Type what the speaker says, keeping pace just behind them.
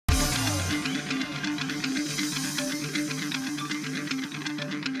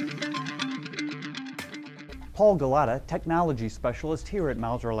Paul Galata, Technology Specialist here at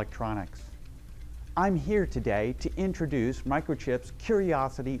Mouser Electronics. I'm here today to introduce Microchip's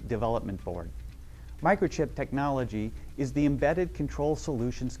Curiosity Development Board. Microchip Technology is the embedded control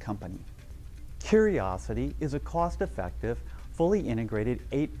solutions company. Curiosity is a cost-effective, fully integrated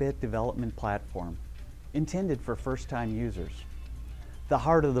 8-bit development platform intended for first-time users. The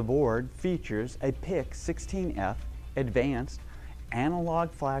heart of the board features a PIC 16F advanced analog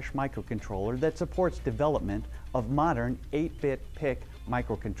flash microcontroller that supports development of modern 8-bit PIC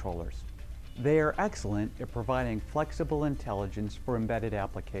microcontrollers. They are excellent at providing flexible intelligence for embedded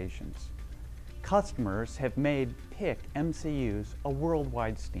applications. Customers have made PIC MCUs a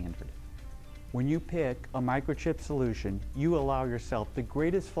worldwide standard. When you pick a Microchip solution, you allow yourself the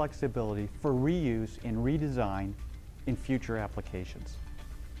greatest flexibility for reuse and redesign in future applications.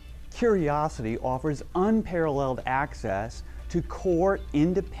 Curiosity offers unparalleled access to Core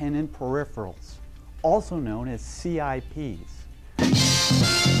Independent Peripherals, also known as CIPs,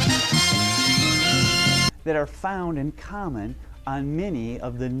 that are found in common on many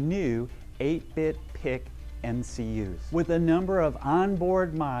of the new 8-bit PIC MCUs, with a number of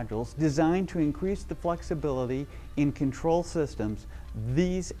onboard modules designed to increase the flexibility in control systems.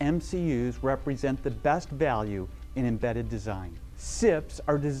 These MCUs represent the best value in embedded design. CIPs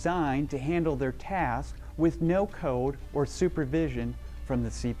are designed to handle their tasks with no code or supervision from the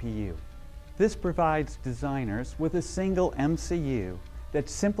CPU. This provides designers with a single MCU that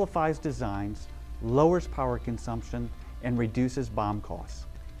simplifies designs, lowers power consumption, and reduces BOM costs.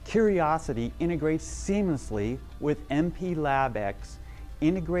 Curiosity integrates seamlessly with MPLAB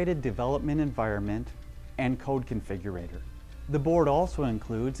integrated development environment and code configurator. The board also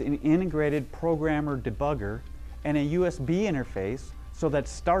includes an integrated programmer debugger and a USB interface so that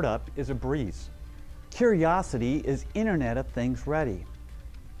startup is a breeze. Curiosity is Internet of Things ready.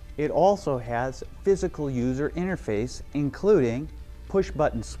 It also has physical user interface including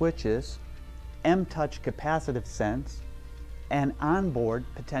push-button switches, M-Touch capacitive sense, and onboard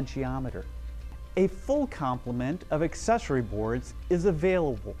potentiometer. A full complement of accessory boards is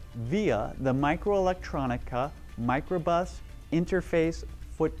available via the Microelectronica Microbus interface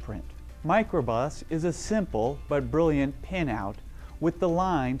footprint. Microbus is a simple but brilliant pinout with the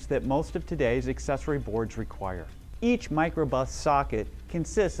lines that most of today's accessory boards require. Each Microbus socket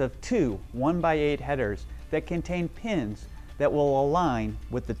consists of two 1x8 headers that contain pins that will align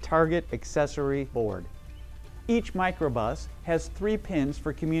with the target accessory board. Each Microbus has 3 pins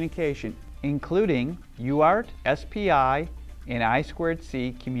for communication, including UART, SPI, and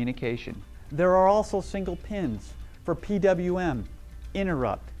I2C communication. There are also single pins for PWM,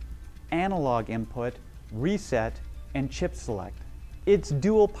 interrupt, analog input, reset, and chip select. Its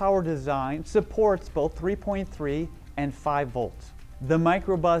dual power design supports both 3.3 and 5 volts. The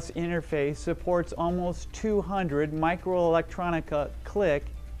Microbus interface supports almost 200 Microelectronica CLIC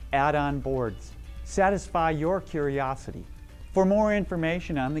add-on boards. Satisfy your curiosity. For more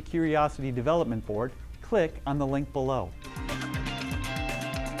information on the Curiosity Development Board, click on the link below.